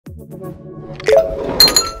Well,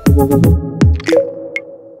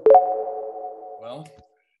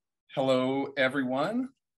 hello everyone.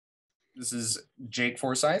 This is Jake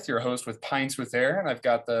Forsyth, your host with Pints with Ayre, and I've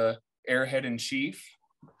got the airhead in chief,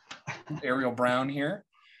 Ariel Brown here,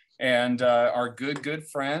 and our good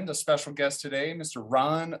friend, a special guest today, Mr.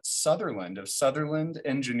 Ron Sutherland of Sutherland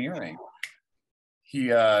Engineering. He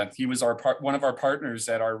was one of our partners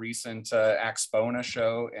at our recent AXPONA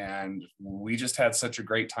show, and we just had such a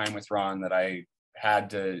great time with Ron that I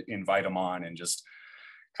had to invite him on and just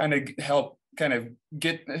kind of help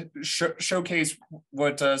showcase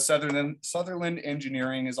what Sutherland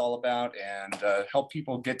Engineering is all about, and help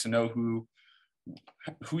people get to know who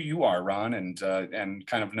you are, Ron, and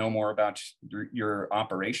kind of know more about your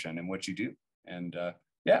operation and what you do. And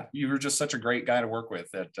yeah, you were just such a great guy to work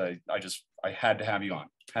with that I had to have you on.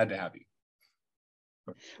 Had to have you.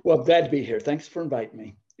 Well, glad to be here. Thanks for inviting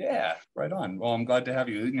me. Yeah, right on. Well, I'm glad to have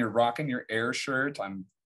you. And you're rocking your Ayre shirt.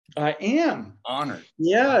 I am honored.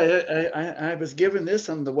 Yeah, I was given this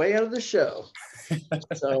on the way out of the show.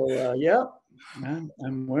 So yeah,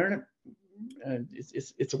 I'm wearing it.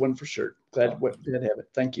 It's a wonderful shirt. Glad to have it.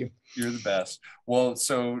 Thank you. You're the best. Well,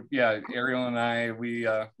 so yeah, Ariel and I, we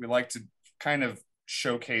like to kind of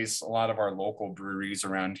showcase a lot of our local breweries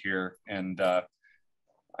around here, and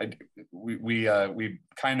we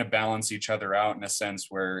kind of balance each other out in a sense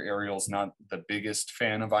where Ariel's not the biggest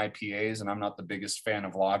fan of IPAs and I'm not the biggest fan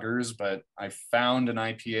of lagers, but I found an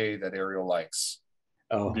IPA that Ariel likes.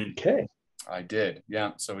 Oh, okay. I did.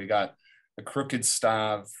 Yeah. So we got a Crooked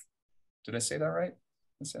Stave. Did I say that right?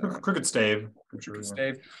 Crooked Stave. Crooked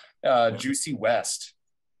Stave. Juicy West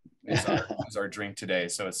is our drink today.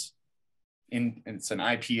 So it's an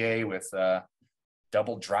IPA with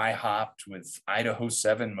double dry hopped with Idaho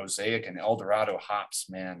 7, Mosaic, and Eldorado hops.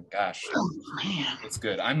 Man, gosh, it's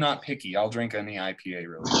good. I'm not picky. I'll drink any IPA,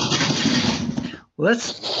 really. Well,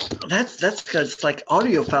 that's because it's like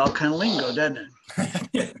audiophile kind of lingo, doesn't it?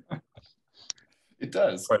 Yeah. It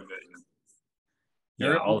does. Quite a bit.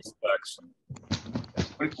 Yeah, all respects.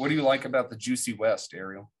 What do you like about the Juicy West,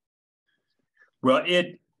 Ariel? Well, what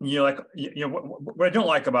I don't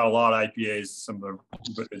like about a lot of IPAs,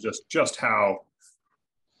 is just how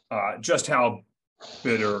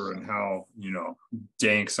bitter and how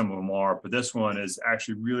dank some of them are. But this one is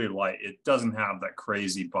actually really light. It doesn't have that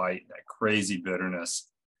crazy bite, that crazy bitterness,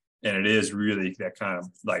 and it is really that kind of,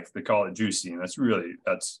 like they call it, juicy, and it's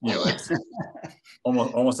it's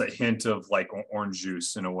almost a hint of like orange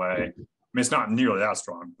juice in a way. I mean, it's not nearly that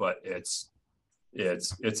strong, but it's a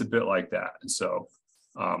bit like that. And so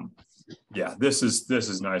yeah, this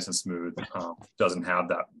is nice and smooth. Doesn't have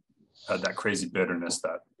that crazy bitterness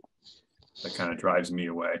that kind of drives me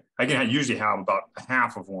away. I can usually have about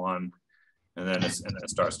half of one, and then it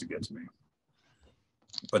starts to get to me.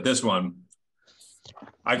 But this one,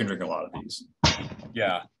 I can drink a lot of these.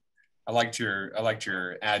 Yeah, I liked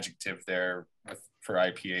your adjective there for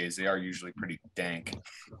IPAs. They are usually pretty dank.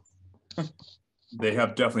 They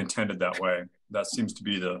have definitely tended that way. That seems to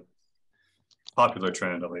be the popular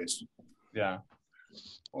trend, at least. Yeah.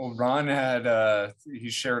 Well, Ron had he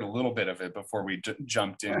shared a little bit of it before we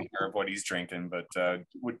jumped in here of what he's drinking. But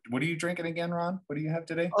what are you drinking again, Ron? What do you have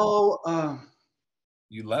today? Oh,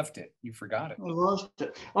 you left it. You forgot it. I lost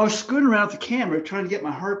it. I was screwing around with the camera trying to get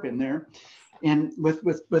my harp in there, and with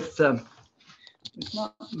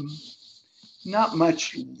not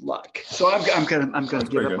much luck. So I'm gonna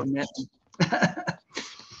give up on that.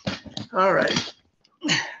 All right.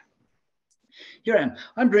 Here I am.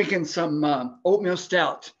 I'm drinking some Oatmeal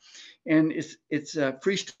Stout, and it's a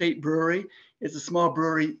Free State Brewery. It's a small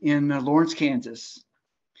brewery in Lawrence, Kansas,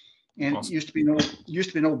 and awesome. It used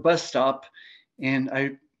to be an old bus stop, and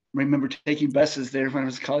I remember taking buses there when I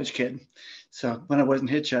was a college kid. So when I wasn't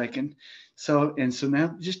hitchhiking, so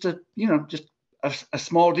now just a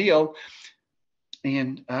small deal,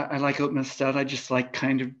 and I like Oatmeal Stout. I just like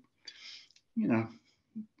kind of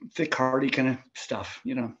thick, hearty kind of stuff,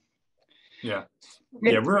 Yeah,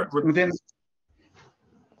 we're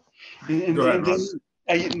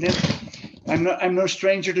I'm no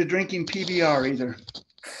stranger to drinking PBR either.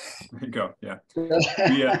 There you go.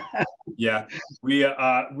 Yeah,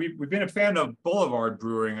 we've been a fan of Boulevard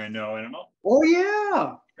Brewing, I know, and I'm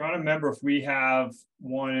trying to remember if we have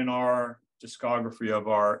one in our discography of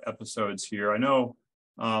our episodes here. I know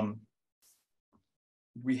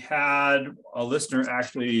we had a listener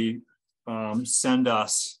actually send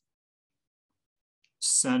us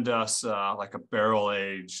like a barrel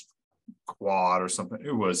aged quad or something.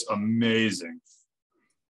 It was amazing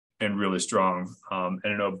and really strong. And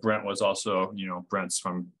I know Brent was also, Brent's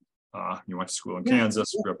from He went to school in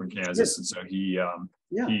Kansas, grew up in Kansas, and so he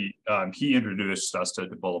introduced us to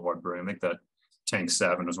the Boulevard Brewing. I think that Tank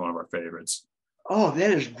 7 was one of our favorites. Oh,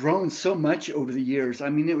 that has grown so much over the years. I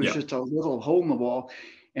mean, it was just a little hole in the wall,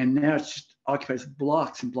 and now it's just occupies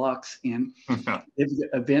blocks and blocks. And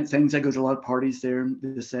event things. I go to a lot of parties there,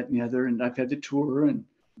 this, that, and the other. And I've had the tour. And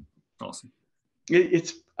awesome.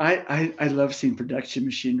 I love seeing production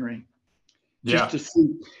machinery. Yeah. Just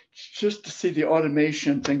to see the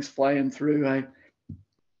automation, things flying through. I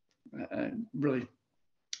really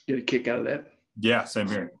get a kick out of that. Yeah, same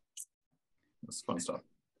here. That's fun stuff.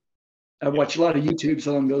 I watch a lot of YouTubes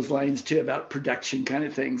along those lines too, about production kind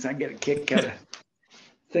of things. I get a kick out of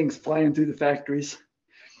things flying through the factories.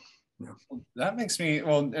 That makes me,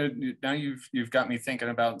 well, now you've got me thinking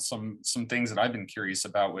about some things that I've been curious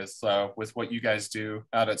about with what you guys do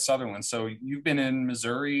out at Sutherland. So you've been in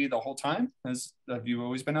Missouri the whole time? Have you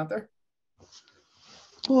always been out there?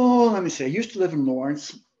 Oh, let me see. I used to live in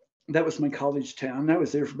Lawrence. That was my college town. I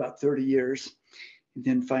was there for about 30 years. And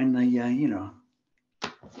then finally,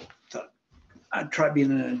 thought I'd try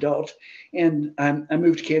being an adult. And I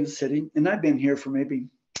moved to Kansas City, and I've been here for maybe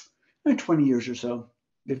 20 years or so.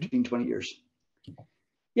 15, 20 years.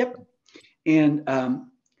 Yep. And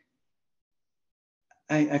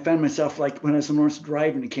I found myself, like, when I was in Lawrence,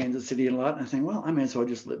 driving to Kansas City a lot, and I think, well, I may as well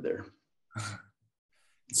just live there.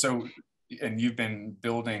 So, and you've been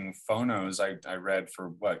building phonos, I read, for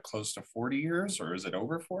what, close to 40 years, or is it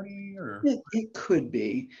over 40? Or it could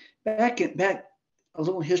be. Back a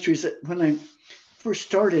little history is that when I first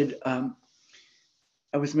started, I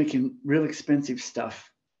was making real expensive stuff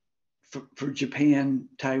for Japan,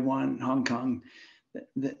 Taiwan, Hong Kong,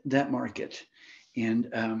 that market.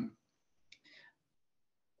 And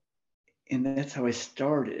that's how I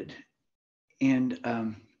started. And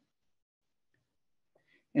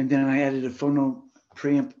then I added a phono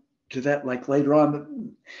preamp to that, like, later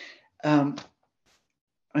on. But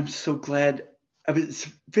I'm so glad. I mean,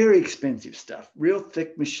 it's very expensive stuff, real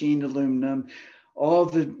thick machined aluminum, all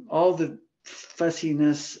the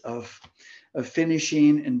fussiness of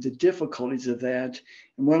finishing and the difficulties of that,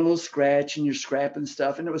 and one little scratch and you're scrapping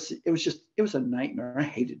stuff, and it was a nightmare. I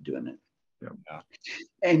hated doing it. Yeah.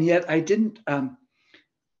 And yet I didn't.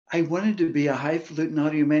 I wanted to be a highfalutin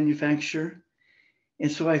audio manufacturer,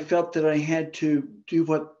 and so I felt that I had to do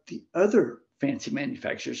what the other fancy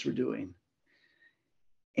manufacturers were doing.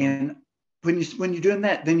 And when you're doing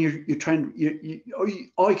that, then you're trying to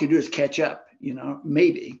all you can do is catch up.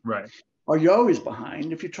 Maybe. Right. Or you're always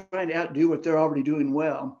behind. If you're trying to outdo what they're already doing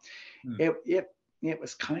well, it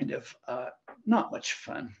was kind of not much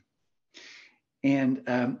fun. And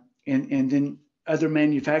then other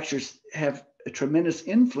manufacturers have a tremendous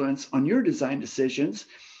influence on your design decisions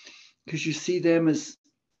because you see them as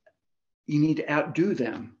you need to outdo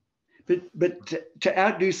them. But to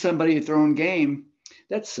outdo somebody at their own game,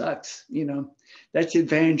 that sucks. That's the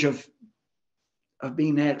advantage of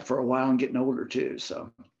being at it for a while and getting older too.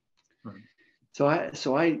 So. Right.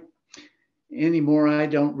 So I anymore, I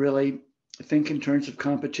don't really think in terms of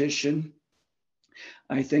competition.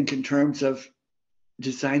 I think in terms of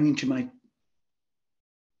designing to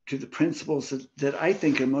the principles that I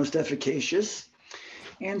think are most efficacious,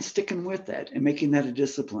 and sticking with that and making that a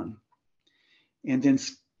discipline, and then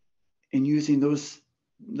using those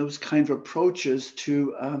kind of approaches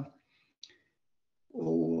to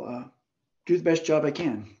do the best job I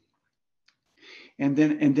can. And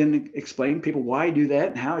then explain to people why I do that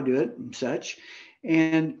and how I do it and such.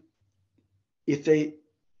 And if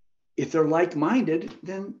they're like-minded,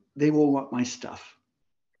 then they will want my stuff.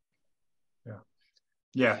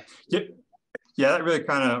 Yeah. That really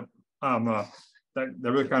kind of that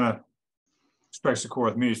really kind of strikes the core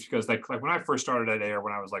with me, because like when I first started at Ayre,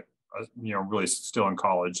 when I was like really still in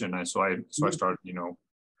college, and I started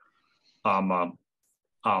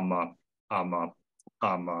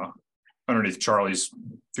underneath Charlie's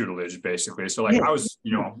tutelage, basically. So like, I was,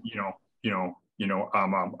 I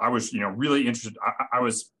was, really interested.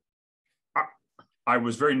 I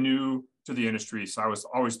was very new to the industry. So I was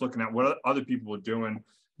always looking at what other people were doing,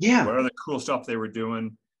 what other cool stuff they were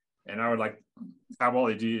doing. And I would like have all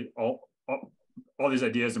these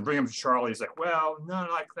ideas and bring them to Charlie. He's like, well, no,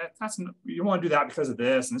 like that's, you want to do that because of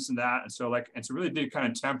this and this and that. And so really did kind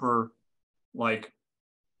of temper, like,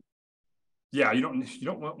 yeah, you don't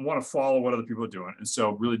want to follow what other people are doing. And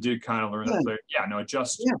so really did kind of learn that.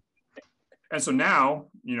 And so now,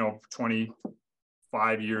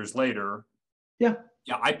 25 years later,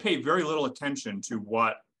 I pay very little attention to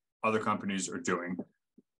what other companies are doing.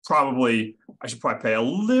 I should probably pay a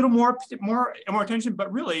little more attention,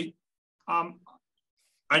 but really,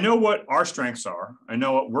 I know what our strengths are. I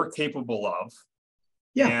know what we're capable of.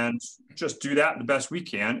 Yeah. And just do that the best we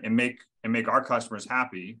can and make our customers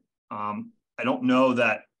happy. I don't know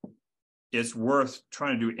that it's worth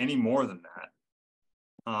trying to do any more than that.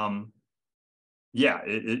 Yeah,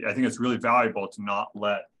 I think it's really valuable to not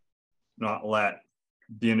let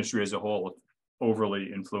the industry as a whole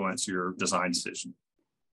overly influence your design decision.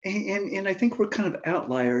 And I think we're kind of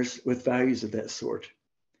outliers with values of that sort,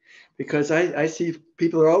 because I see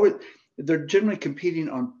people they're generally competing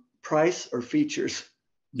on price or features.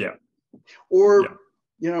 Yeah. Or,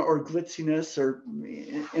 yeah. Or glitziness or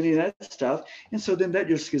any of that stuff. And so then that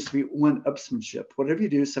just gives me one-upsmanship. Whatever you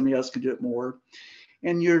do, somebody else can do it more.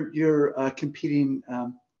 And you're competing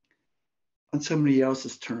on somebody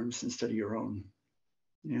else's terms instead of your own.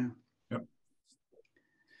 Yeah. Yep.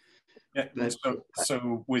 Yeah.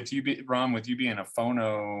 So with you, Ron, with you being a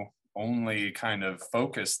phono only kind of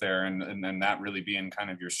focus there, and then that really being kind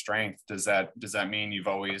of your strength, does that mean you've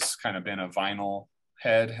always kind of been a vinyl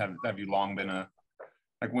head? Have you long been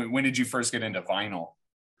when did you first get into vinyl?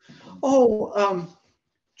 Oh,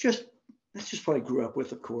 that's just what I grew up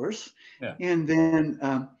with, of course. Yeah. And then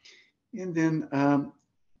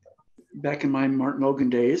back in my Martin Logan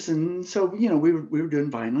days, and so we were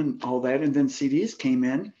doing vinyl and all that, and then CDs came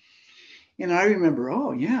in, and I remember,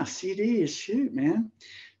 oh yeah, CDs, shoot, man.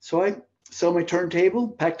 So I sold my turntable,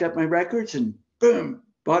 packed up my records, and boom,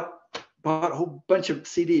 bought a whole bunch of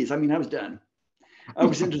CDs. I mean, I was done. I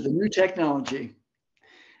was into the new technology.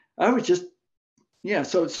 I was just, yeah.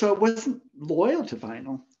 So it wasn't loyal to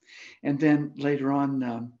vinyl. And then later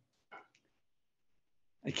on,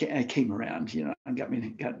 I came around, I got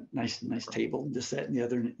a nice table, this, that, and the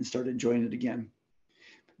other, and started enjoying it again.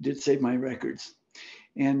 Did save my records,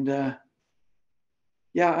 and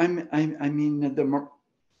yeah, I mean the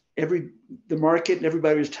market and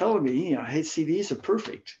everybody was telling me, hey, CDs are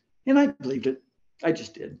perfect, and I believed it. I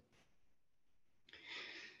just did.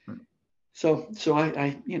 So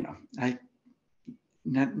I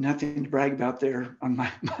nothing to brag about there on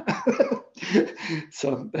my.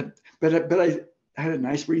 So, but I had a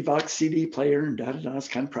nice Revox CD player and I was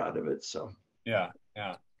kind of proud of it. So yeah.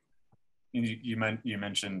 You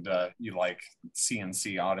mentioned you like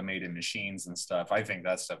CNC automated machines and stuff. I think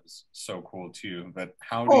that stuff is so cool too. But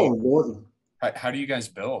how do you guys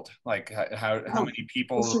build? Like how many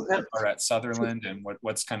people are at Sutherland, and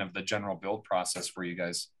what's kind of the general build process for you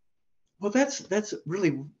guys? Well, that's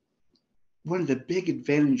really one of the big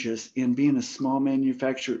advantages in being a small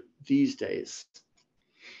manufacturer these days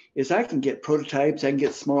is I can get prototypes, I can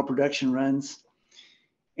get small production runs,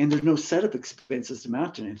 and there's no setup expenses to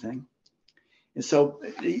mount anything. And so,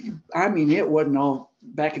 I mean, it wasn't all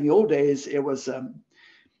back in the old days. It was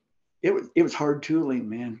hard tooling,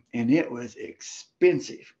 man, and it was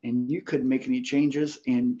expensive, and you couldn't make any changes.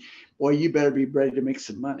 And boy, you better be ready to make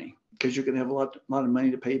some money because you're going to have a lot of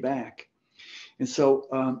money to pay back. And so,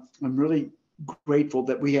 I'm really grateful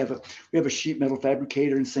that we have a sheet metal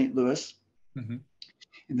fabricator in St. Louis, mm-hmm.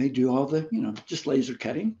 and they do all the just laser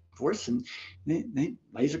cutting for us, and they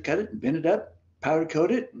laser cut it and bend it up, powder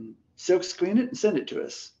coat it, and silk screen it and send it to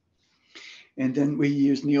us. And then we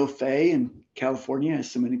use Neofay in California, as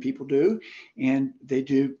so many people do, and they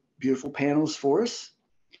do beautiful panels for us.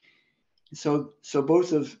 So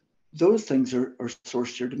both of those things are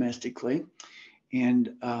sourced here domestically,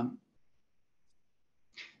 and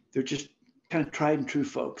they're just kind of tried and true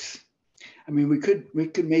folks. I mean, we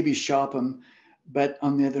could maybe shop them, but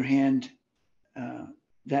on the other hand,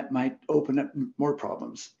 that might open up more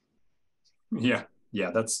problems.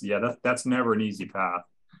 That's never an easy path.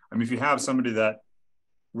 I mean, if you have somebody that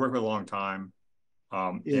worked with a long time,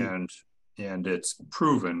 and it's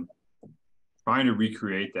proven, trying to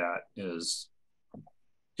recreate that it's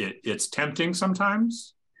tempting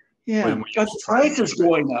sometimes. Yeah, because the price is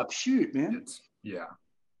going up. Shoot, man. Yeah.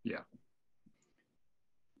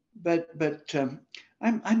 But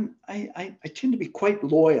I tend to be quite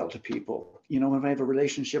loyal to people. When I have a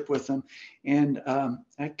relationship with them, and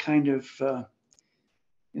I kind of.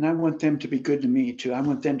 And I want them to be good to me too. I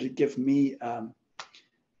want them to give me a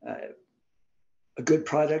good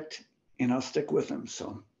product, and I'll stick with them.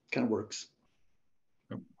 So kind of works.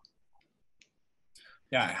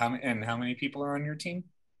 Yeah. How many people are on your team?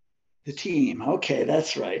 The team. Okay,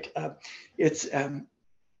 that's right. It's this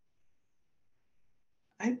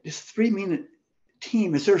 3-minute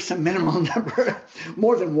team. Is there some minimal number?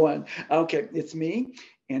 More than one? Okay, it's me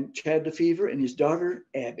and Chad DeFever and his daughter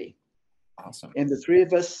Abby. Awesome. And the three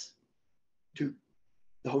of us do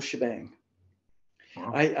the whole shebang.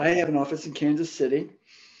 Wow. I have an office in Kansas City.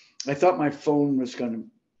 I thought my phone was going to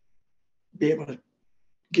be able to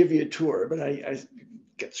give you a tour, but I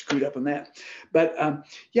get screwed up on that. But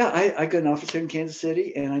yeah, I got an office here in Kansas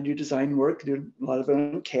City, and I do design work, do a lot of it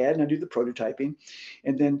on CAD, and I do the prototyping.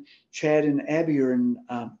 And then Chad and Abby are in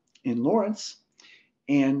Lawrence,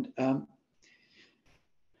 and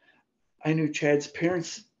I knew Chad's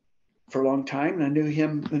parents for a long time, and I knew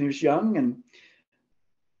him when he was young, and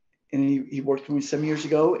he worked for me some years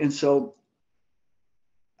ago, and so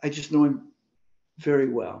I just know him very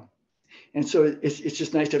well. And so it's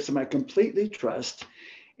just nice to have somebody I completely trust,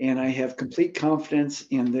 and I have complete confidence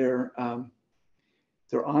in their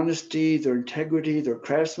honesty, their integrity, their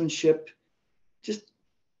craftsmanship.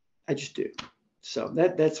 I just do. So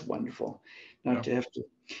that's wonderful, not to have to.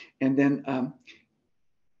 And then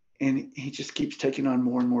and he just keeps taking on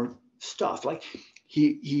more and more stuff. Like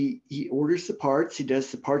he orders the parts, he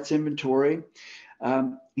does the parts inventory.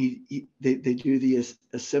 They do the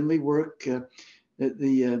assembly work,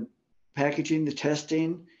 the packaging, the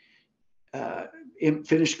testing,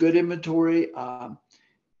 finished good inventory,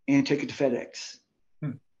 and take it to FedEx.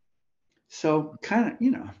 So kind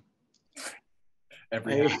of,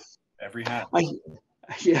 every hat.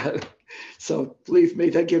 Yeah. So believe me,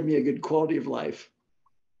 that gives me a good quality of life.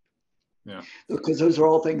 Yeah. Because those are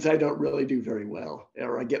all things I don't really do very well,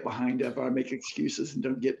 or I get behind up, or I make excuses and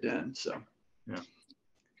don't get done. So.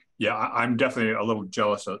 Yeah, I'm definitely a little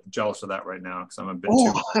jealous of that right now, because I'm a bit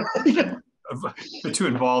too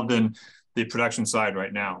involved in the production side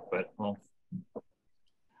right now. But well,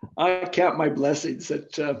 I count my blessings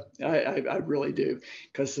that I really do,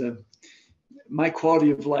 because my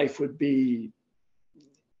quality of life would be.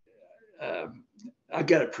 I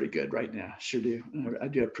got it pretty good right now. Sure do. I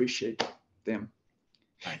do appreciate them.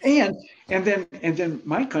 And then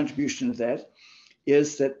my contribution to that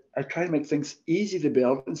is that I try to make things easy to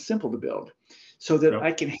build and simple to build, so that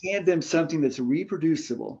I can hand them something that's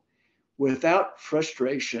reproducible without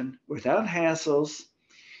frustration, without hassles,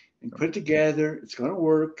 and put it together. It's going to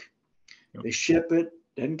work. They ship it,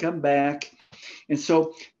 doesn't come back. And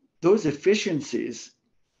so those efficiencies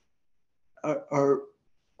are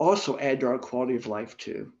also add to our quality of life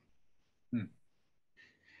too. And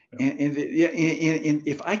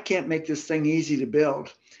if I can't make this thing easy to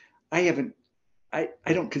build, I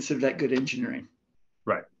don't consider that good engineering.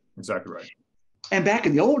 Right. Exactly right. And back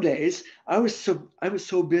in the old days, I was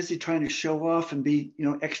so busy trying to show off and be,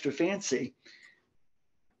 extra fancy.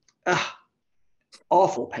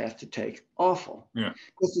 Awful path to take. Awful. Yeah.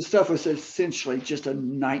 Because the stuff was essentially just a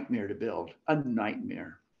nightmare to build. A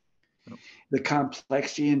nightmare. Yep. The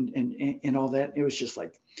complexity and all that. It was just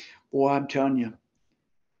like, boy, I'm telling you,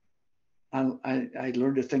 I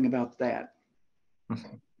learned a thing about that.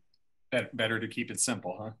 Better to keep it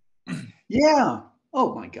simple, huh? Yeah.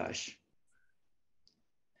 Oh my gosh.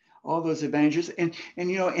 All those advantages, and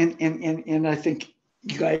I think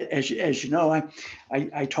you guys, as you know,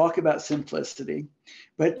 I talk about simplicity,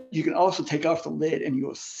 but you can also take off the lid and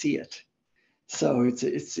you'll see it. So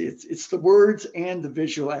it's the words and the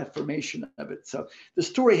visual affirmation of it. So the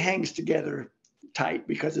story hangs together tight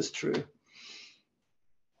because it's true.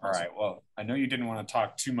 All right. Well, I know you didn't want to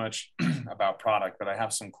talk too much about product, but I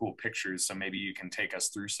have some cool pictures, so maybe you can take us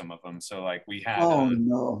through some of them. So, like, we had. Oh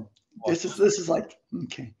no, this is like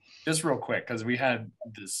okay. Just real quick, because we had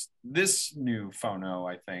this new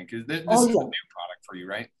phono. I think this is a new product for you,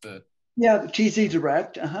 right? The TZ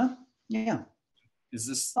Direct. Yeah. Is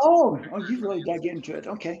this? Oh, you really dug into it.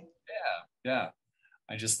 Okay. Yeah.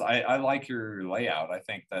 I like your layout. I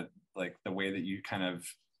think that, like, the way that you kind of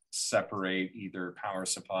separate either power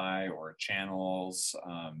supply or channels,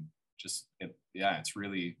 it's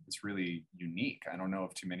really unique. I don't know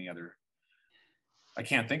of I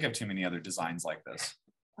can't think of too many other designs like this.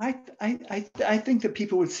 I think that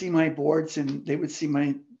people would see my boards and they would see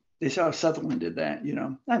they saw Sutherland did that,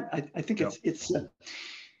 I think it's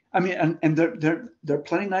I mean, and they're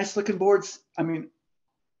plenty nice looking boards. I mean,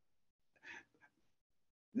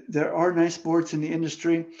 there are nice boards in the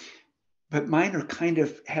industry, but mine are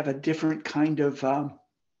have a different kind of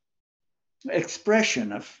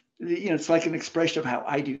expression of, it's like an expression of how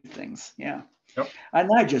I do things. Yeah. Yep. And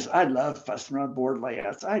I love fussing around board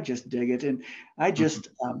layouts. I just dig it. And I just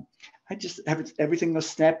have everything will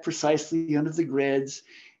snap precisely under the grids,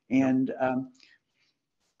 and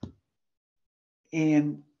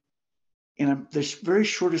there's very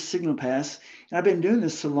shortest signal pass. And I've been doing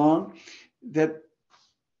this so long that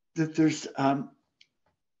there's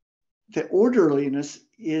the orderliness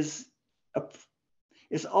is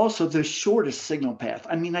also the shortest signal path.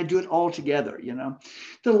 I mean, I do it all together,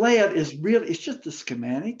 The layout is it's just the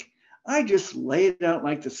schematic. I just lay it out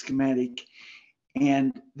like the schematic,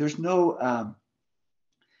 and there's no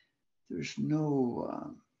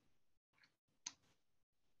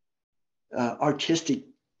artistic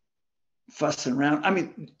fussing around. I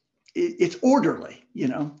mean, it's orderly, you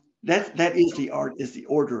know. That is the art, is the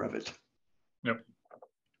order of it. Yep.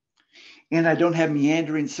 And I don't have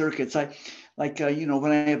meandering circuits. You know,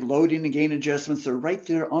 when I have loading and gain adjustments, they're right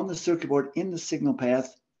there on the circuit board in the signal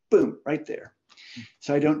path, boom, right there.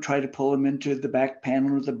 So I don't try to pull them into the back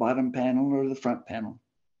panel or the bottom panel or the front panel.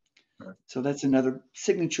 Right. So that's another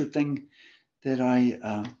signature thing that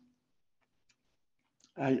I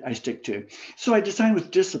stick to. So I design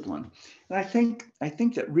with discipline. And I think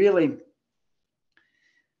that really,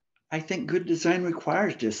 I think good design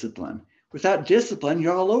requires discipline. Without discipline,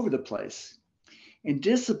 you're all over the place. And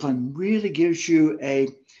discipline really gives you a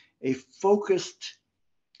focused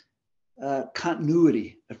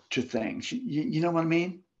continuity to things. You know what I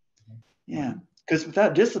mean? Yeah. Because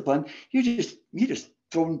without discipline, you just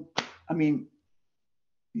throw. I mean,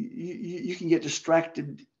 you can get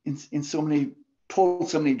distracted in so many, pulled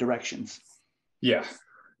so many directions. Yeah.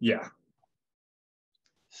 Yeah.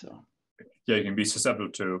 So. Yeah, you can be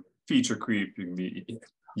susceptible to feature creep. You can be.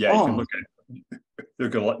 Yeah, you can look at.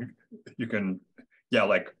 You can. Yeah,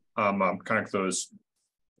 like kind of those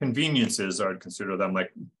conveniences. I'd consider them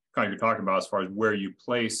like kind of you're talking about as far as where you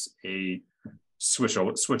place a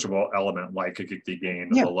switchable element like a gain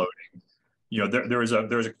or the loading. You know, there's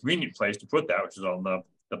a convenient place to put that, which is on the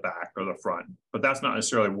back or the front, but that's not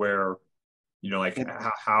necessarily where, you know, like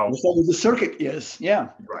how the circuit is. Yeah.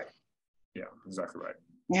 Right. Yeah, exactly right.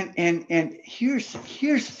 And here's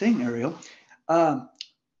the thing, Ariel.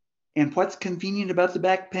 And what's convenient about the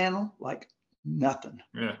back panel? Like nothing.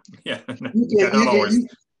 Yeah. Yeah.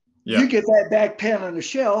 You get that back panel on the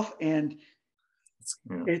shelf, and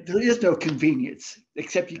there is no convenience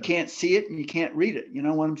except you can't see it and you can't read it. You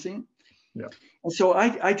know what I'm saying? Yeah. And so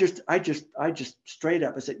I just straight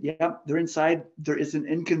up, I said, yeah, they're inside. There is an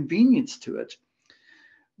inconvenience to it,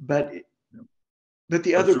 but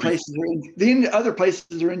the other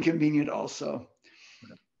places are inconvenient also.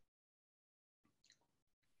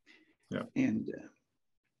 Yeah. And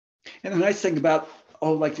the nice thing about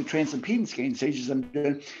like the transimpedance gain stages I'm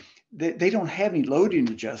doing, they don't have any loading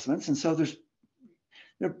adjustments, and so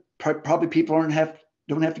there probably people don't have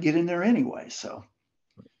to get in there anyway. So,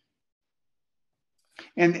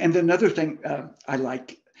 and another thing I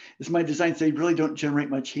like is my designs. They really don't generate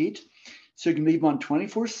much heat, so you can leave them on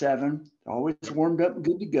 24/7, always warmed up and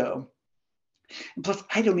good to go. And plus,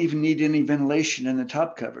 I don't even need any ventilation in the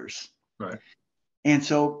top covers. Right. And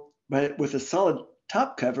so, but with a solid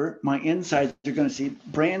top cover, my insides are going to see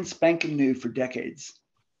brand spanking new for decades.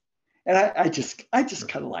 And I just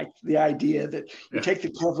kind of like the idea that you take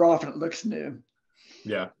the cover off and it looks new.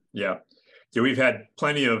 Yeah. We've had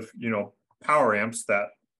plenty of, you know, power amps that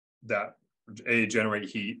A, generate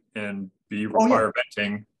heat, and B, require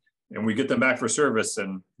venting, and we get them back for service,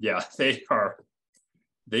 and they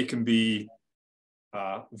can be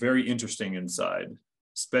very interesting inside,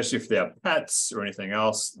 especially if they have pets or anything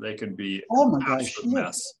else. They can be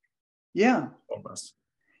mess. Yeah. Mess.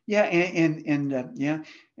 Yeah, and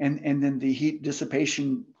then the heat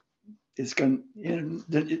dissipation is going. You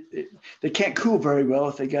know, they can't cool very well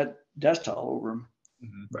if they got dust all over them.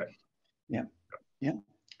 Mm-hmm. Right. Yeah.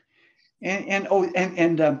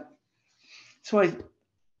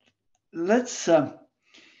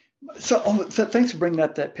 So thanks for bringing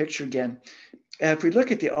up that picture again. If we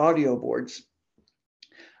look at the audio boards,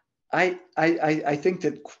 I think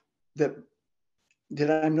that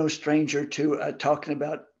I'm no stranger to talking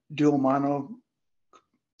about dual mono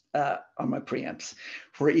on my preamps,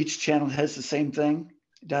 where each channel has the same thing,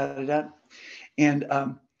 and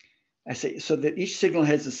I say so that each signal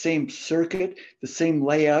has the same circuit, the same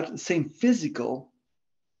layout, the same physical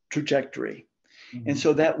trajectory, and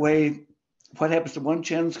so that way, what happens to one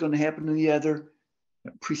channel is going to happen to the other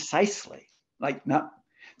precisely. Like they're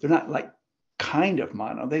not like kind of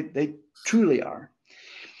mono. They truly are.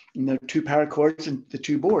 And the two power cords and the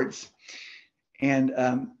two boards, and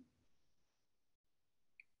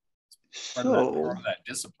part of that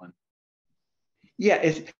discipline.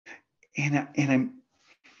 Yeah, and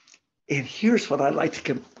here's what I like to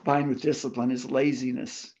combine with discipline is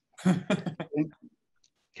laziness.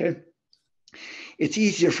 Okay. It's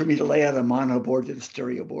easier for me to lay out a mono board than a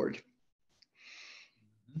stereo board.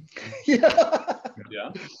 Yeah.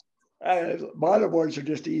 Mono boards are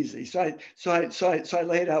just easy. So I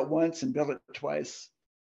lay it out once and build it twice.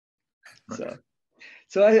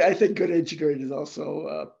 So I think good engineering is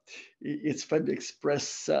also it's fun to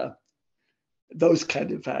express those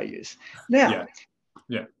kind of values. Now,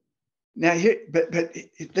 Now here, but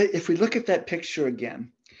if we look at that picture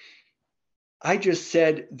again, I just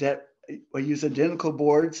said that I use identical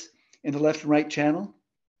boards in the left and right channel.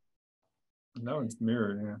 No, it's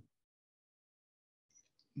mirrored.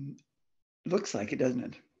 Yeah. Looks like it, doesn't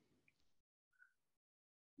it?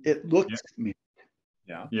 It looks mirrored.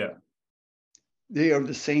 Yeah. Yeah. They are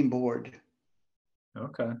the same board.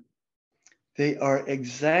 Okay. They are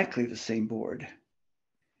exactly the same board.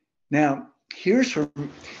 Now, here's where,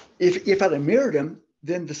 if I'd have mirrored them,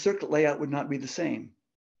 then the circuit layout would not be the same.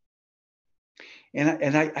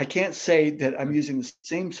 And I can't say that I'm using the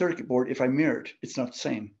same circuit board if I mirrored. It's not the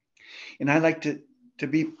same. And I like to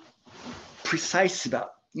be precise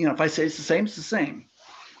about, if I say it's the same, it's the same.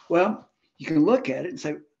 Well, you can look at it and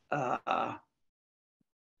say,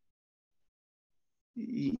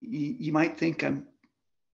 you might think I'm,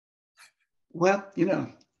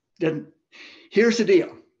 here's the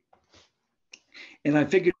deal. And I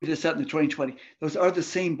figured this out in the 2020. Those are the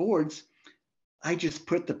same boards. I just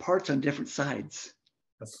put the parts on different sides.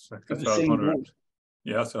 That's what I was wondering. Board.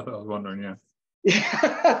 Yeah, that's what I was wondering. Yeah.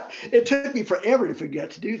 Yeah. It took me forever to figure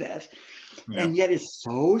out to do that. Yeah. And yet it's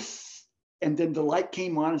so, and then the light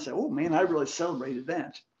came on and said, oh man, I really celebrated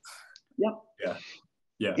that. Yep. Yeah.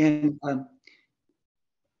 Yeah. And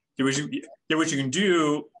what you can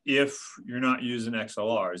do if you're not using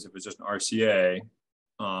XLRs, if it's just an RCA,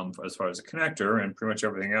 as far as the connector, and pretty much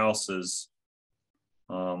everything else is.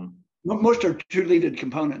 Most are 2-leaded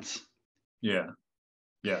components. Yeah.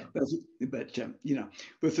 Yeah. But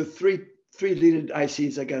with the three-leaded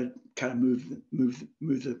ICs, I got to kind of move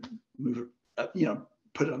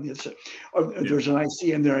put it on the other side. Or there's an IC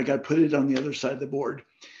in there, I got to put it on the other side of the board.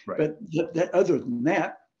 Right. But other than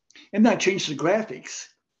that, and that changed the graphics.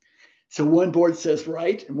 So one board says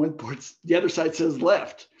right, and the other side says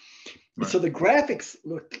left. Right. So the graphics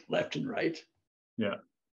look left and right. Yeah.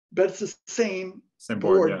 But it's the same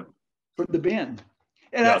board for the bin.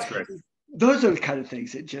 And that's great. Those are the kind of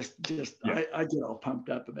things that just I get all pumped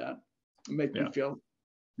up about. It makes me feel.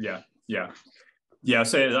 Yeah.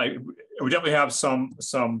 Say we definitely have some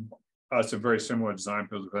very similar design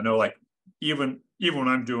principles. I know, like even when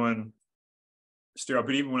I'm doing stereo,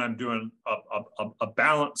 but even when I'm doing a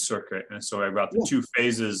balanced circuit, and so I've got the two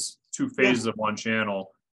phases of one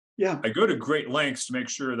channel. Yeah, I go to great lengths to make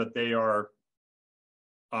sure that they are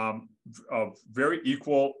of very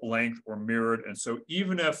equal length or mirrored. And so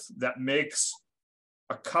even if that makes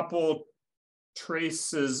a couple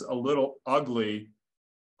traces a little ugly,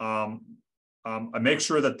 I make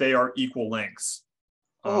sure that they are equal lengths.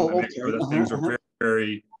 I make sure that things are very,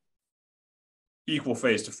 very equal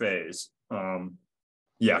phase to phase.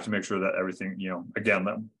 To make sure that everything, again,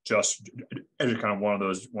 that just is kind of one of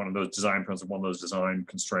those design principles, one of those design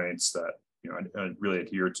constraints that I really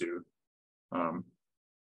adhere to.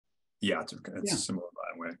 It's similar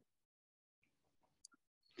that way.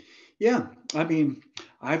 Yeah, I mean,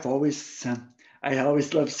 I always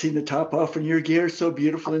love seeing the top off on your gear, so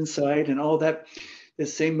beautiful inside, and all that, the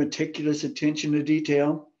same meticulous attention to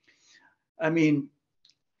detail. I mean,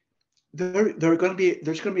 there's going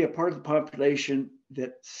to be a part of the population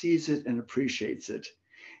that sees it and appreciates it,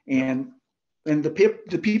 and the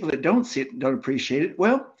people that don't see it and don't appreciate it,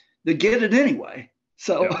 well, they get it anyway.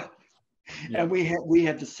 So. Yeah. Yeah. And we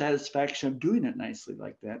have the satisfaction of doing it nicely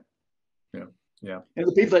like that. Yeah. And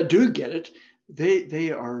the people that do get it,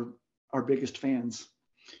 they are our biggest fans.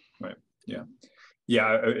 Right. Yeah.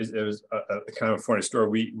 It was a kind of a funny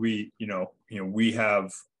story. We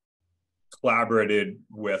have collaborated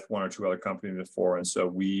with one or two other companies before, and so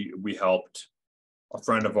we helped a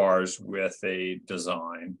friend of ours with a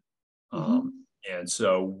design, and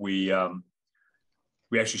so we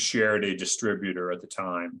actually shared a distributor at the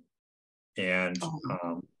time. And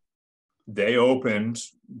they opened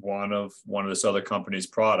one of this other company's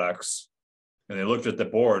products, and they looked at the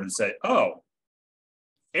board and said, "Oh,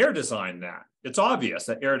 Ayre designed that. It's obvious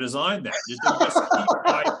that Ayre designed that.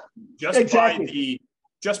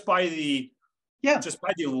 Just by the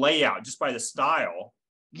layout, just by the style.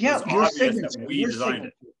 Yeah, it's obvious that we designed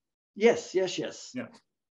it. Yes. Yeah,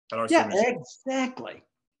 exactly.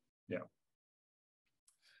 Yeah.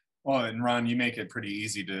 Well, and Ron, you make it pretty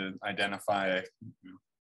easy to identify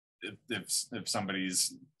if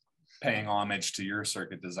somebody's paying homage to your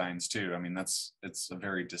circuit designs too. I mean, it's a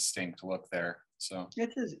very distinct look there. So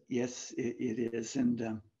it is. Yes, it is, and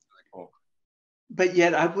really cool. But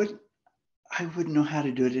yet, I wouldn't know how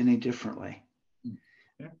to do it any differently.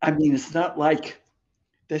 Yeah. I mean, it's not like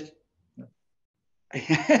that.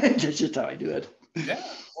 That's just how I do it. Yeah.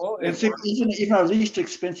 Well, and so even our least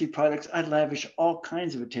expensive products, I lavish all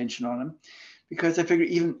kinds of attention on them, because I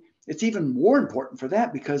figure it's even more important for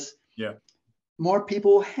that, because more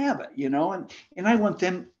people have it, and I want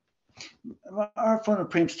them. Our phone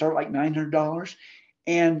preamps start like $900,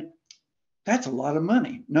 and That's a lot of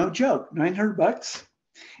money. No joke, $900.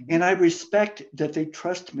 And I respect that they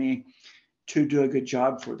trust me to do a good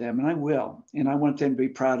job for them, and I will. And I want them to be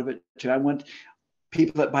proud of it too. I want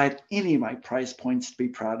people that buy at any of my price points to be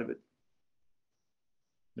proud of it.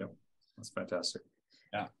 Yep, that's fantastic.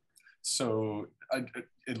 Yeah. So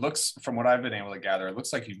it looks, from what I've been able to gather, it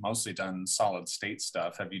looks like you've mostly done solid state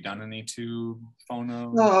stuff. Have you done any tube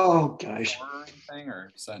phono? Oh gosh. Or anything,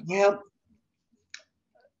 or is that? Well,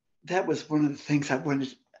 that was one of the things I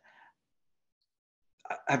wanted.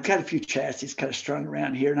 I've got a few chassis kind of strung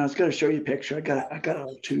around here, and I was going to show you a picture. I got a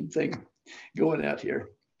little tube thing going out here.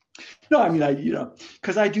 No, I mean,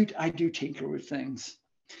 because I do tinker with things,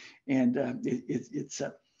 and it's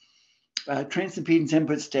a transimpedance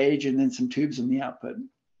input stage, and then some tubes on the output.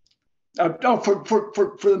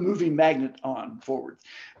 For the moving magnet on forward,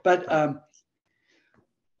 but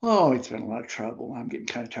it's been a lot of trouble. I'm getting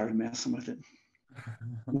kind of tired of messing with it,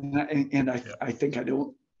 and I think I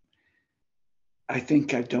don't. I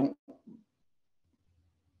think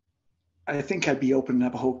I'd be opening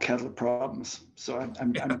up a whole kettle of problems. So I'm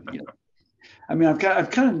I've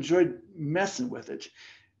kind of enjoyed messing with it,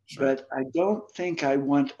 sure. But I don't think I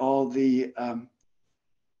want all the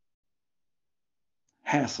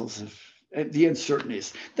hassles of the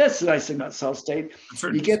uncertainties. That's the nice thing about solid state.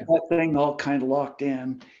 You get that thing all kind of locked in,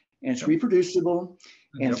 and it's reproducible,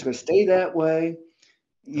 and it's going to stay that way,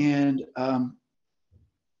 and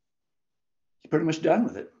pretty much done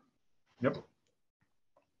with it. Yep.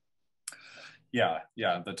 Yeah.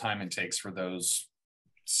 The time it takes for those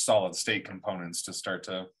solid state components to start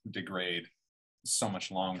to degrade is so much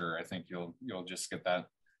longer. I think you'll just get that.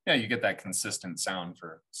 Yeah, you get that consistent sound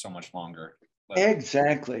for so much longer.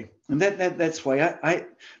 Exactly, and that's why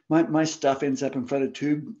my stuff ends up in front of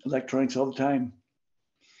tube electronics all the time,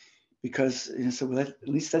 because at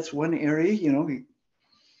least that's one area,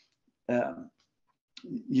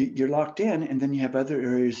 you're locked in, and then you have other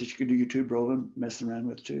areas that you can do your tube rolling, messing around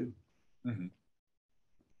with too. Mm-hmm.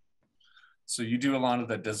 So you do a lot of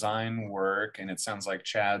the design work, and it sounds like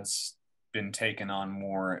Chad's been taking on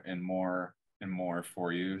more and more and more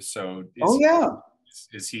for you. So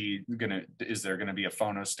is there gonna be a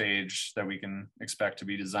phono stage that we can expect to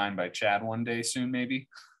be designed by Chad one day soon, maybe?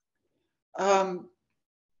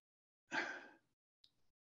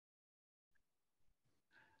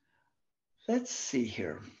 Let's see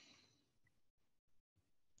here.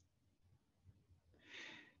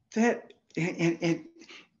 That and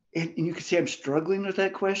you can see I'm struggling with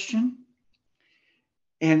that question.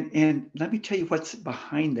 And let me tell you what's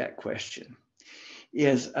behind that question.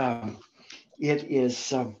 I've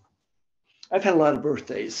had a lot of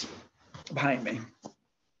birthdays behind me,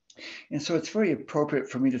 and so it's very appropriate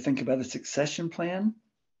for me to think about a succession plan.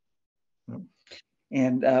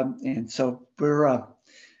 And so we're.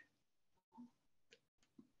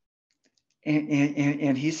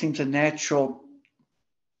 And he seems a natural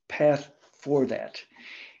path for that,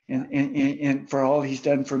 and for all he's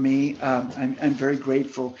done for me, I'm very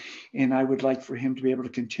grateful, and I would like for him to be able to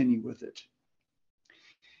continue with it.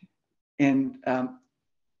 And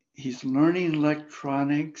he's learning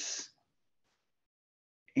electronics,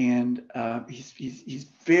 and he's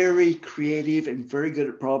very creative and very good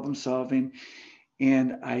at problem solving,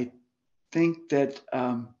 and I think that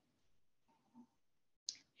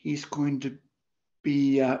he's going to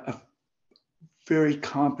be very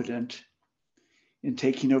competent in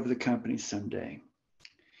taking over the company someday.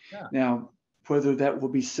 Yeah. Now, whether that will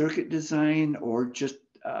be circuit design or just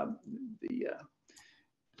the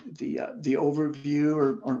overview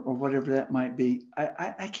or whatever that might be,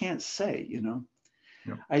 I can't say. Yeah.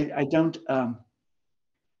 I don't.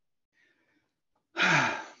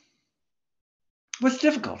 What's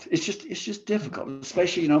difficult? It's just difficult,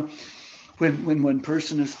 especially when one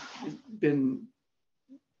person has been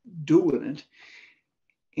doing it,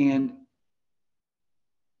 and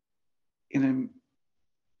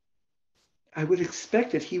I would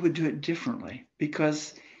expect that he would do it differently,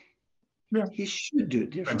 because he should do it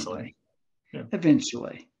differently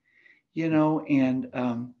eventually,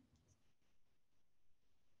 and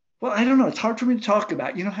well, I don't know, it's hard for me to talk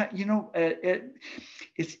about,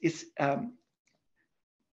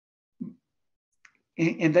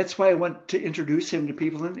 and that's why I want to introduce him to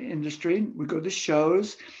people in the industry. We go to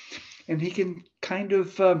shows, and he can kind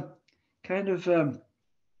of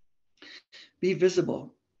be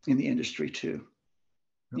visible in the industry too.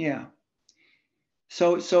 Yeah.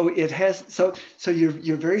 So it has. So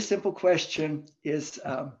your very simple question is,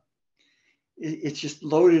 it's just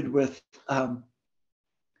loaded with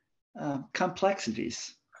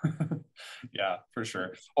complexities. Yeah, for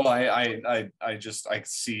sure. Well, I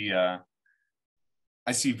see.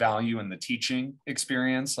 I see value in the teaching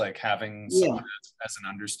experience, like having someone as an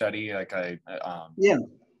understudy. Like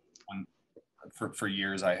for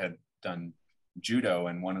years I had done judo,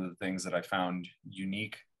 and one of the things that I found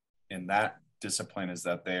unique in that discipline is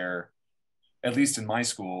that they're, at least in my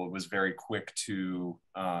school, it was very quick to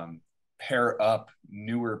pair up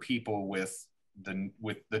newer people with the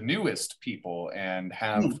newest people, and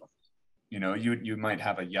have you might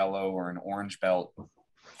have a yellow or an orange belt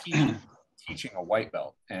teaching a white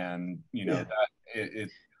belt, and that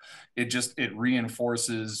it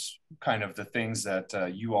reinforces kind of the things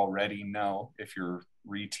that you already know if you're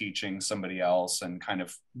reteaching somebody else, and kind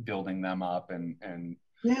of building them up, and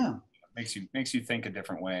makes you think a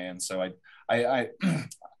different way. And so I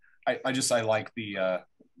like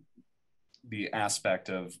the aspect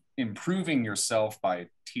of improving yourself by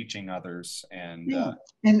teaching others, and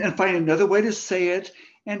and find another way to say it,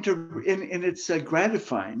 and it's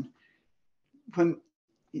gratifying when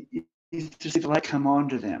you just see the light come on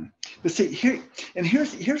to them. But see,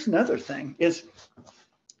 here's another thing is,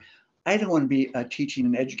 I don't want to be teaching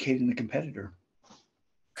and educating a competitor.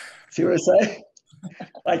 See what I say?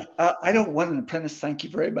 Like, I don't want an apprentice. Thank you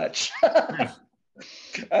very much. I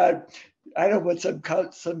don't want some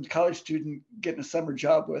college student getting a summer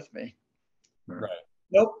job with me. Right.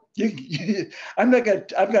 Nope. I'm not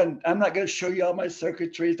gonna show you all my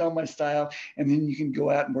circuitry, all my style, and then you can go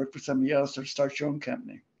out and work for somebody else or start your own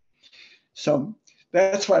company. So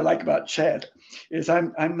that's what I like about Chad, is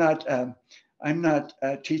I'm not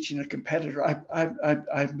teaching a competitor.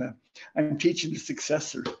 I'm teaching a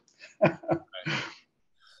successor.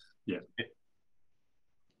 Yeah.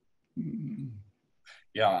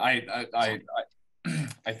 Yeah,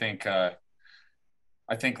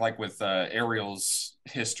 I think like with Ariel's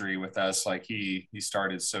history with us, like he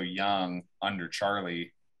started so young under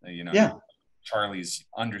Charlie, Charlie's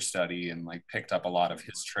understudy, and like picked up a lot of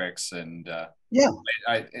his tricks, and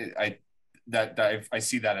I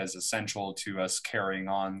see that as essential to us carrying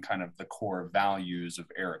on kind of the core values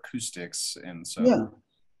of Ayre Acoustics, and so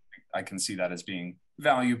I can see that as being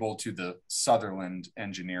valuable to the Sutherland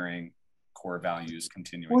Engineering core values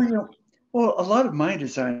continuing. Well, a lot of my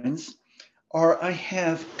designs are, I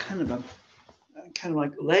have kind of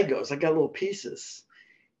like Legos. I got little pieces,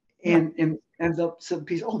 and some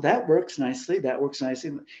piece. Oh, that works nicely. That works nicely,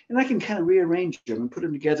 and I can kind of rearrange them and put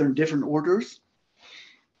them together in different orders,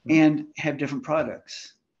 and have different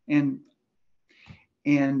products. And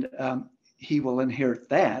he will inherit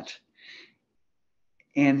that,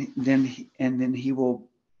 and then he will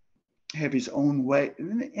have his own way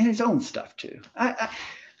and his own stuff too.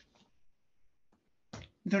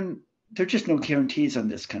 There are just no guarantees on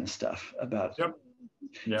this kind of stuff about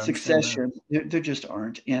succession. There just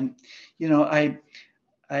aren't. And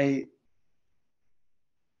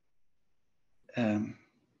and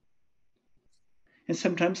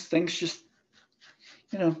sometimes things just,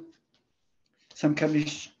 some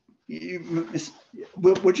companies,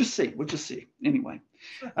 we'll just see. We'll just see. Anyway,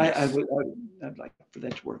 I'd like for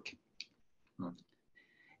that to work.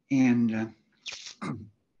 And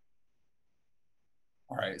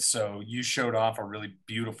all right, so you showed off a really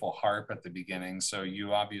beautiful harp at the beginning. So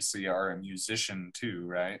you obviously are a musician too,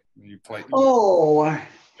 right? You play.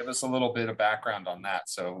 Give us a little bit of background on that.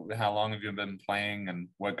 So how long have you been playing, and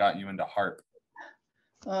what got you into harp?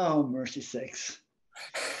 Oh, mercy sakes.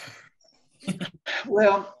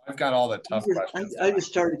 Well, I've got all the tough questions. I just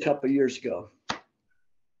started a couple of years ago.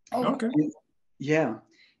 Oh, okay. Yeah.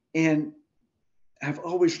 And I've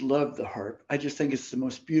always loved the harp. I just think it's the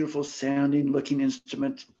most beautiful sounding, looking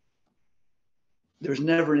instrument. There's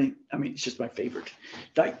never any, it's just my favorite,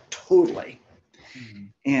 like totally.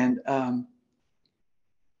 And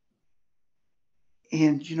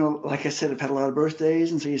like I said, I've had a lot of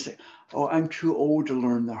birthdays. And so you say, oh, I'm too old to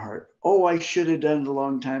learn the harp. Oh, I should have done it a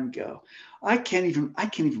long time ago. I can't even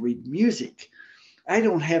read music. I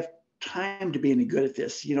don't have time to be any good at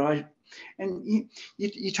this. And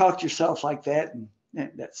you talk to yourself like that, and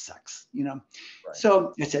that sucks, Right.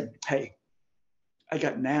 So I said, hey, I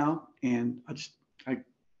got now, and I'm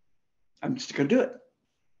just going to do it.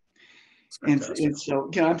 And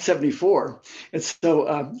so, I'm 74. And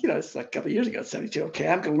so, it's like a couple of years ago, 72. Okay,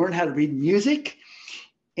 I'm going to learn how to read music,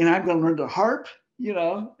 and I'm going to learn the harp.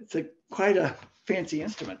 It's quite a fancy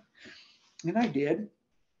instrument. And I did.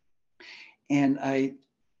 And I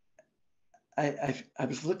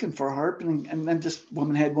was looking for a harp, and then this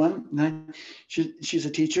woman had one, and she's a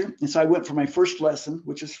teacher. And so I went for my first lesson,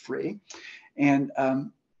 which is free. And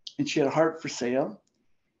she had a harp for sale.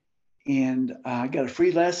 And I got a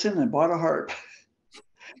free lesson and bought a harp.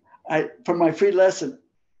 For my free lesson,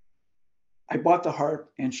 I bought the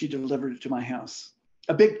harp, and she delivered it to my house.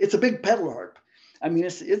 it's a big pedal harp. I mean,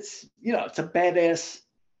 it's it's a badass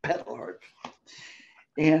pedal harp,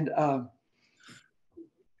 and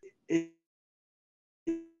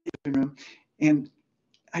and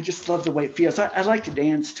I just love the way it feels. I like to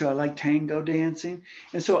dance too. I like tango dancing,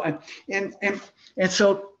 and so and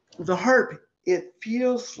so the harp, it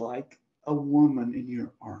feels like a woman in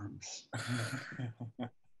your arms.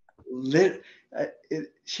 The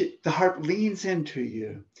harp leans into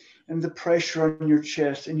you, and the pressure on your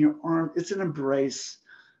chest and your arm, it's an embrace.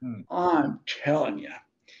 I'm telling you,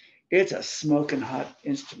 it's a smoking hot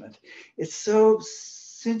instrument. It's so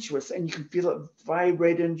sensuous, and you can feel it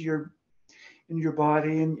vibrate into your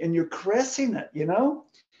body, and you're caressing it,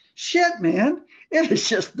 Shit, man, it is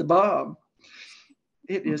just the bomb.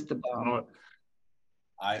 It is the bomb.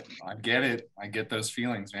 I get it. I get those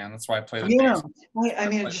feelings, man. That's why I play the bass. I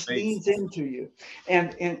mean, it just leans into you.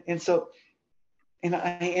 And so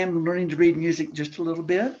I am learning to read music just a little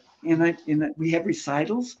bit. And we have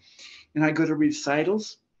recitals, and I go to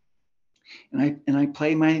recitals, and I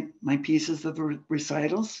play my pieces of the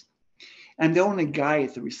recitals. I'm the only guy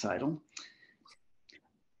at the recital.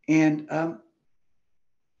 And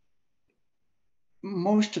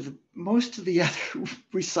most of the other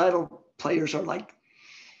recital players are like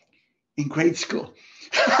in grade school,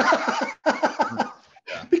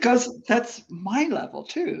 because that's my level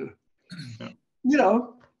too,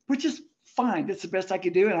 which is fine. That's the best I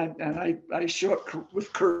could do, and I show up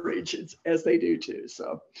with courage as they do too.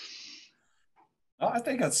 So. I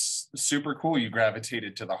think that's super cool. You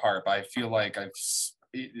gravitated to the harp. I feel like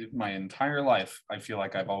my entire life, I feel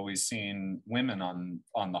like I've always seen women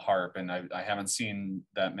on the harp, and I haven't seen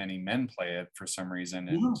that many men play it for some reason.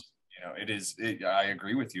 And I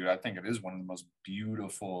agree with you. I think it is one of the most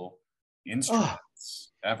beautiful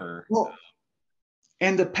instruments ever. Well,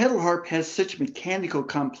 and the pedal harp has such mechanical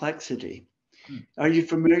complexity. Are you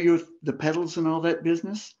familiar with the pedals and all that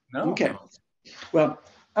business? No. Okay. Well,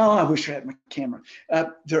 I wish I had my camera.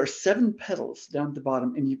 There are 7 pedals down at the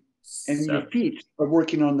bottom, and your feet are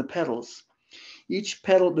working on the pedals. Each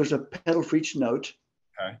pedal, there's a pedal for each note.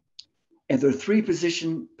 Okay. And there are 3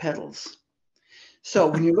 position pedals. So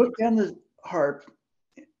when you look down the harp,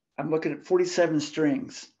 I'm looking at 47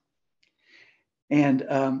 strings. And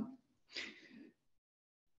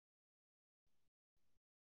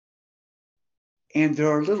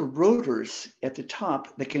there are little rotors at the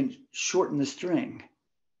top that can shorten the string.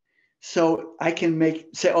 So I can make,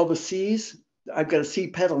 say, all the C's, I've got a C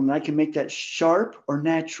pedal, and I can make that sharp or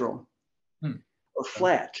natural or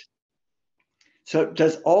flat. So it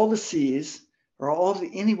does all the C's or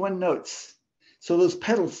any one notes. So those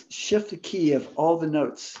pedals shift the key of all the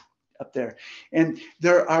notes up there. And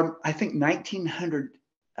there are, I think, 1,900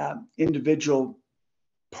 individual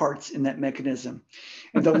parts in that mechanism.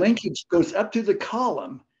 And the linkage goes up to the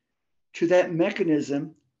column to that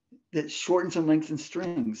mechanism that shortens and lengthens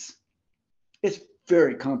strings. It's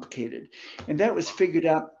very complicated. And that was figured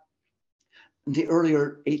out in the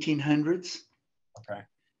earlier 1800s. Okay.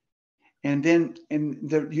 And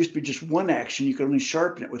there used to be just one action. You could only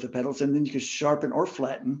sharpen it with the pedals, and then you could sharpen or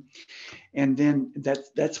flatten. And then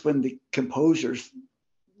that's when the composers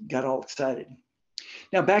got all excited.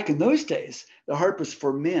 Now, back in those days, the harp was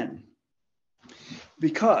for men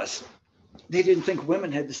because they didn't think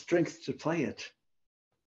women had the strength to play it.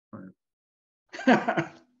 Right.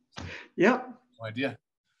 Yep. No idea.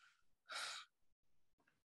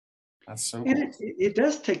 That's so and cool. It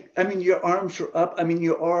does take, I mean, your arms are up. I mean,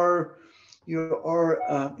 you are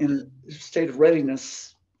in a state of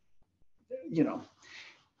readiness,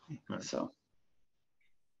 Right. So.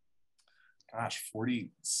 Gosh,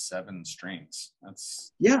 47 strings.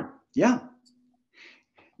 That's. Yeah.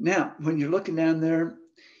 Now, when you're looking down there,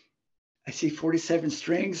 I see 47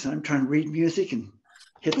 strings, and I'm trying to read music and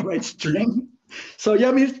hit the right string. So yeah,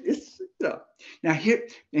 I mean, it's now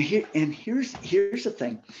here's the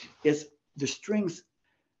thing, is the strings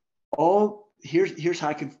all here's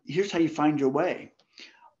how you find your way.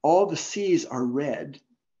 All the C's are red,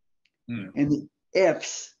 and the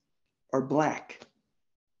F's are black.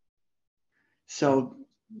 So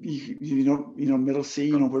you know middle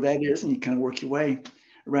C, where that is, and you kind of work your way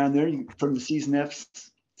around there from the C's and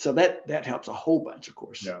F's. So that helps a whole bunch, of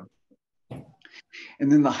course. Yeah. And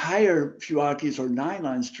then the higher few octaves are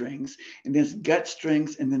nylon strings, and then it's gut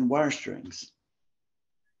strings, and then wire strings.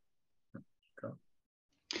 Okay.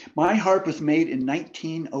 My harp was made in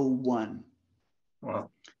 1901. Wow.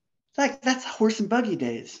 That's horse and buggy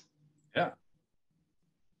days. Yeah.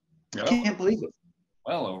 I can't believe it.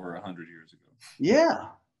 Well over 100 years ago. Yeah.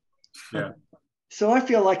 Yeah. So I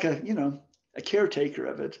feel like a caretaker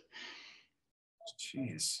of it.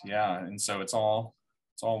 Jeez. Yeah. And so it's all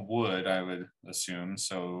It's all wood, I would assume.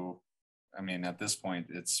 So, I mean, at this point,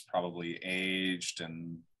 it's probably aged,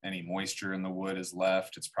 and any moisture in the wood is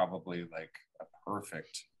left. It's probably like a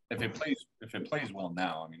perfect. If it plays well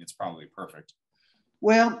now, I mean, it's probably perfect.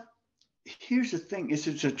 Well, here's the thing: is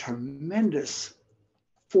there's a tremendous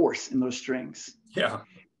force in those strings. Yeah.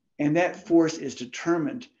 And that force is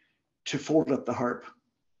determined to fold up the harp.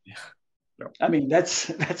 Yeah. Yep. I mean, that's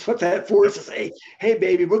what that force is. Hey,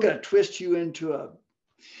 baby, we're going to twist you into a,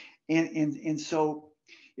 and so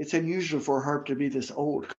it's unusual for a harp to be this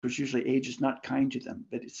old, because usually age is not kind to them,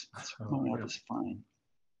 but it's fine.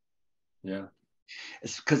 Yeah.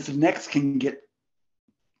 It's because the necks can get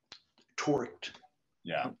torqued.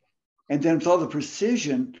 Yeah. And then with all the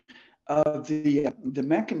precision of the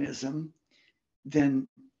mechanism, then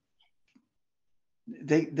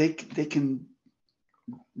they can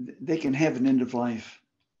have an end of life.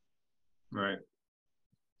 Right.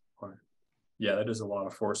 Yeah, that is a lot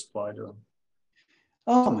of force applied to them.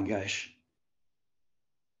 Oh my gosh.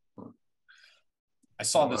 I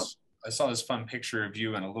saw this fun picture of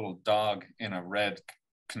you and a little dog in a red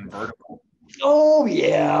convertible. Oh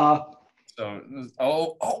yeah. So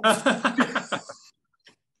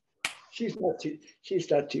She's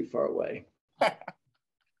not too far away.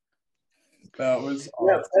 That was awesome.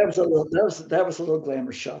 Yeah, that was a little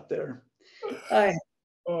glamour shot there.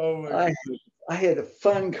 I had a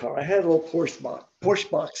fun car. I had a little Porsche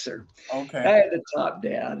Boxer. Okay. I had the top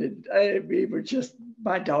down, and we were just,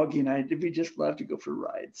 my doggy and I, we just loved to go for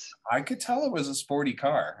rides. I could tell it was a sporty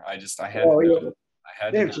car. I had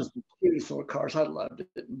They're just the cutest little cars. I loved it.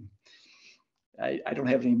 And I don't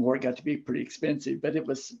have any more. It got to be pretty expensive, but it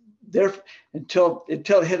was there until it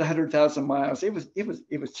hit 100,000 miles. It was good.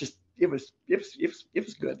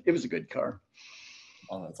 It was a good car.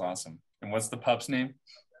 Oh, that's awesome. And what's the pup's name?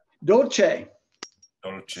 Dolce.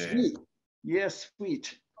 Dolce. Yes,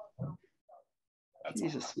 sweet. That's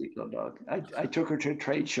He's awesome. a sweet little dog. I took her to a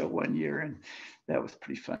trade show one year, and that was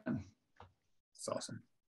pretty fun. That's awesome.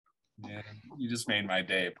 Yeah, you just made my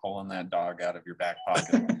day pulling that dog out of your back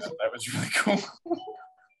pocket. That was really cool.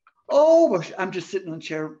 Oh, I'm just sitting on a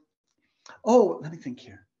chair. Oh, let me think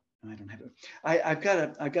here. I don't have it.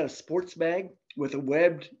 I've got a sports bag with a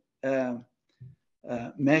webbed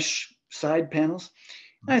mesh side panels.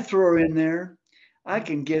 I throw her in there. I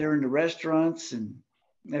can get her into restaurants and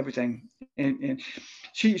everything. And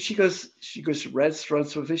she goes to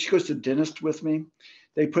restaurants with me. She goes to the dentist with me.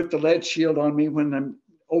 They put the lead shield on me when I'm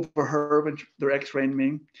over her when they're x-raying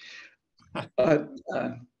me. I'm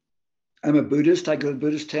a Buddhist. I go to the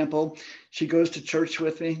Buddhist temple. She goes to church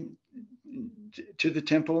with me, to the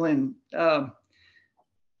temple, and all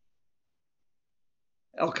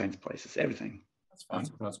kinds of places, everything. That's fun.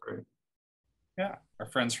 That's great. Yeah, our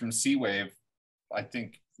friends from Seawave, I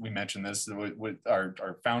think we mentioned this, with our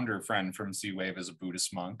founder friend from Seawave is a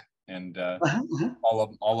Buddhist monk, and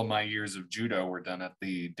all of my years of judo were done at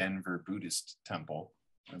the Denver Buddhist temple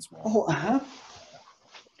as well. Well,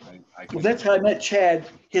 that's how I met Chad.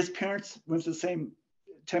 His parents went to the same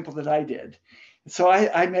temple that I did. So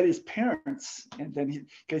I met his parents, and then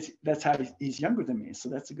because that's how he's younger than me. So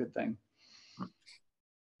that's a good thing.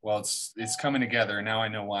 Well, it's coming together. Now I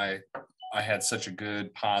know why I had such a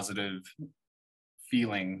good, positive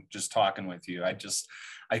feeling just talking with you. I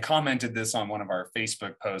commented this on one of our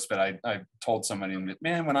Facebook posts, but I told somebody,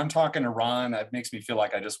 man, when I'm talking to Ron, it makes me feel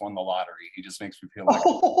like I just won the lottery. He just makes me feel like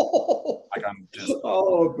I'm just,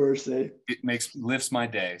 mercy. It lifts my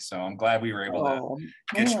day. So I'm glad we were able to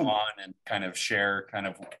get you on and kind of share kind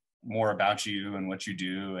of more about you and what you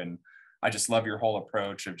do. And I just love your whole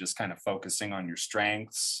approach of just kind of focusing on your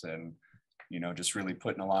strengths and, you know, just really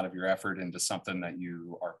putting a lot of your effort into something that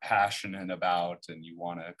you are passionate about and you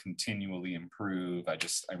want to continually improve. I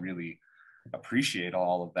really appreciate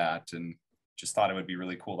all of that, and just thought it would be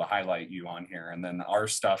really cool to highlight you on here. And then our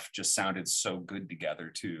stuff just sounded so good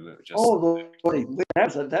together too. It just, Lordy,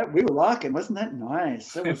 that we were rocking. Wasn't that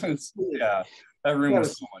nice? That was, yeah, that room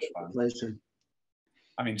was so much fun. Pleasure.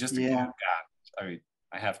 I mean, just to get that, I mean,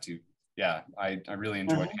 I have to, yeah, I really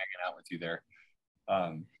enjoyed hanging out with you there.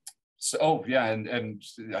 So, and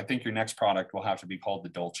I think your next product will have to be called the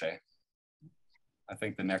Dolce. I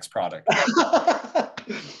think the next product.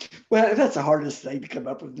 Well, that's the hardest thing to come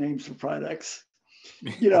up with names for products.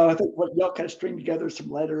 You know, I think what y'all kind of string together some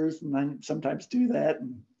letters, and I sometimes do that.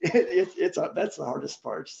 And that's the hardest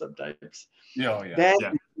part sometimes. Yeah, oh, yeah. That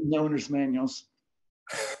and the owner's manuals.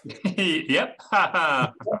 Yep.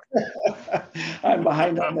 I'm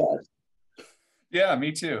behind on that. Yeah,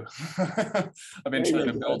 me too. I've been trying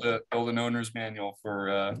to build an owner's manual for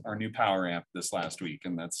our new power amp this last week,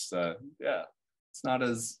 and that's it's not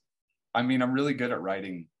as I mean, I'm really good at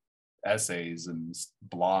writing essays and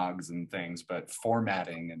blogs and things, but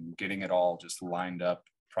formatting and getting it all just lined up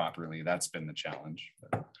properly, that's been the challenge.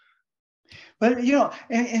 But you know,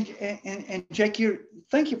 and Jake,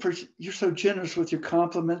 thank you for, you're so generous with your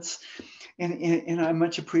compliments, and I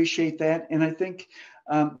much appreciate that. And I think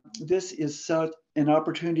this is such an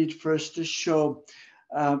opportunity for us to show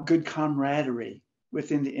good camaraderie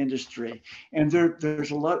within the industry. And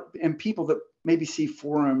there's a lot, and people that maybe see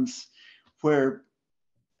forums where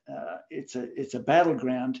it's a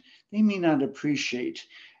battleground, they may not appreciate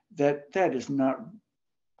that is not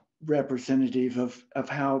representative of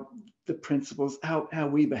how the principles, how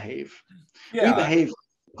we behave. Yeah. We behave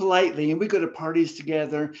politely, and we go to parties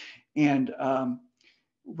together, and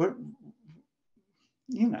we're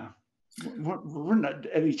not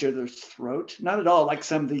at each other's throat, not at all like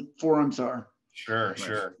some of the forums are. Sure.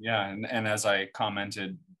 Yeah. And as I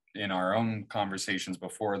commented in our own conversations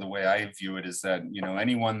before, the way I view it is that,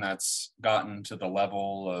 anyone that's gotten to the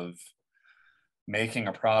level of making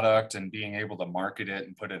a product and being able to market it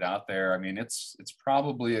and put it out there, I mean, it's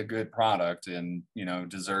probably a good product, and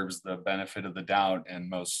deserves the benefit of the doubt, and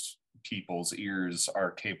most people's ears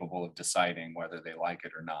are capable of deciding whether they like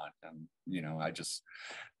it or not. And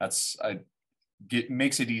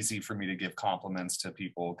makes it easy for me to give compliments to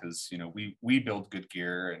people, because we build good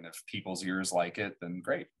gear, and if people's ears like it, then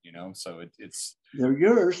great. So it's they're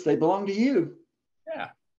yours, they belong to you. Yeah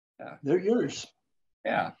They're yours.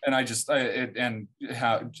 Yeah, and and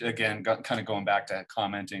how, again, kind of going back to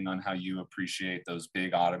commenting on how you appreciate those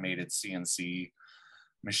big automated CNC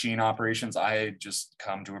machine operations, I just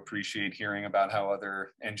come to appreciate hearing about how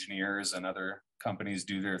other engineers and other companies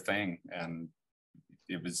do their thing. And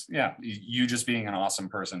it was, you just being an awesome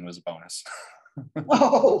person was a bonus.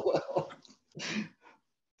 Oh, well,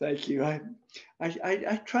 thank you. I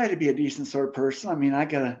try to be a decent sort of person. I mean, I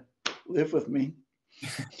gotta live with me.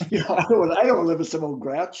 I don't want to live with some old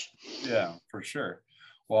grouch. Yeah, for sure.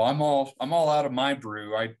 Well, I'm all out of my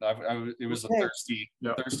brew. It was a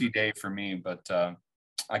thirsty day for me, but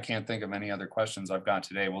I can't think of any other questions I've got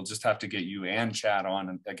today. We'll just have to get you and Chad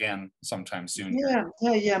on again sometime soon.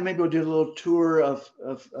 Yeah. Maybe we'll do a little tour of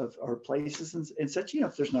our places and such.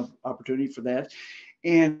 If there's no opportunity for that,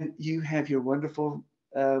 and you have your wonderful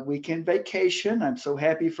weekend vacation. I'm so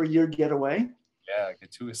happy for your getaway. Yeah,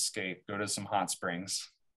 get to escape. Go to some hot springs.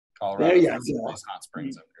 Colorado. There you go. Hot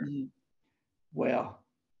springs up there. Well,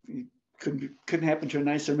 couldn't happen to a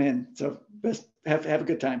nicer man. So best have a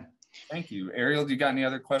good time. Thank you, Ariel. Do you got any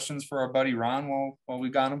other questions for our buddy Ron while we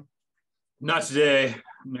got him? Not today.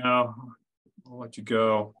 No, I'll let you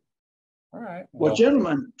go. All right. Well,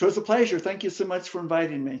 gentlemen, it was a pleasure. Thank you so much for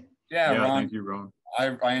inviting me. Yeah, Ron. Thank you, Ron.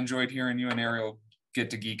 I enjoyed hearing you and Ariel get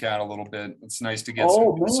to geek out a litlittle bit. It's nice to get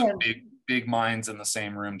some big minds in the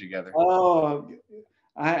same room together. Oh,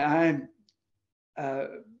 I'm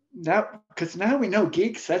now, because now we know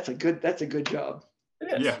geeks. That's a good job.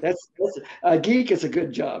 Yeah, that's a geek is a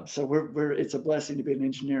good job. So we're it's a blessing to be an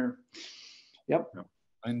engineer. Yep.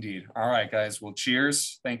 Indeed. All right, guys. Well,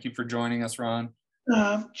 cheers. Thank you for joining us, Ron.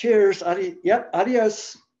 Cheers.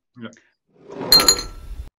 Adios. Yeah.